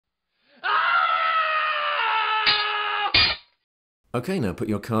Okay, now put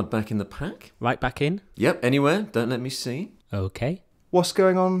your card back in the pack. Right back in? Yep, anywhere. Don't let me see. Okay. What's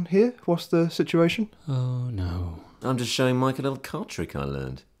going on here? What's the situation? Oh, no. I'm just showing Mike a little card trick I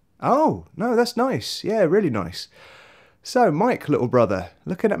learned. Oh, no, that's nice. Yeah, really nice. So, Mike, little brother,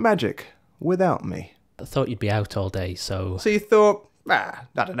 looking at magic without me. I thought you'd be out all day, so... So you thought, I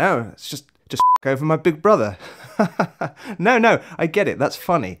don't know, it's just over my big brother. No, I get it, that's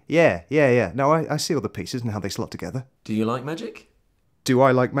funny. Yeah. No, I see all the pieces and how they slot together. Do you like magic? Do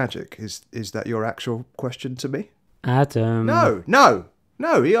I like magic? Is that your actual question to me? Adam... No,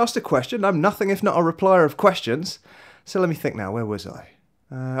 he asked a question. I'm nothing if not a replier of questions. So let me think now, where was I?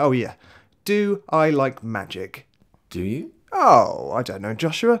 Oh yeah. Do I like magic? Do you? Oh, I don't know,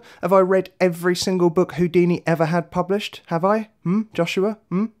 Joshua. Have I read every single book Houdini ever had published? Have I? Joshua?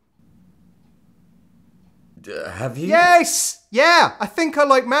 Have you? Yes! Yeah, I think I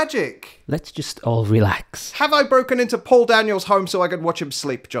like magic. Let's just all relax. Have I broken into Paul Daniels' home so I could watch him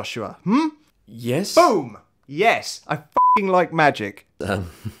sleep, Joshua? Yes. Boom! Yes, I f***ing like magic.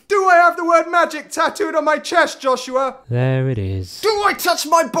 Do I have the word magic tattooed on my chest, Joshua? There it is. Do I touch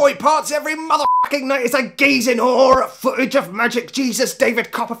my boy parts every motherfucking night as I gaze in awe at footage of magic Jesus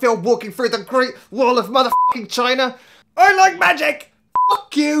David Copperfield walking through the Great Wall of motherfucking China? I like magic!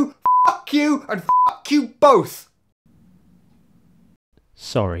 Fuck you, and fuck you both!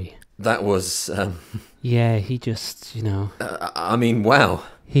 Sorry. That was, Yeah, he just, I mean, wow.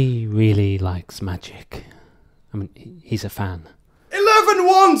 he really likes magic. I mean, he's a fan. 11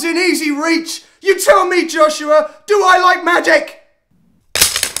 wands in easy reach! You tell me, Joshua, do I like magic?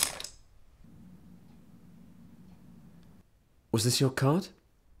 Was this your card?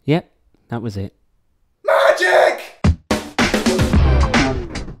 Yep, that was it. Magic!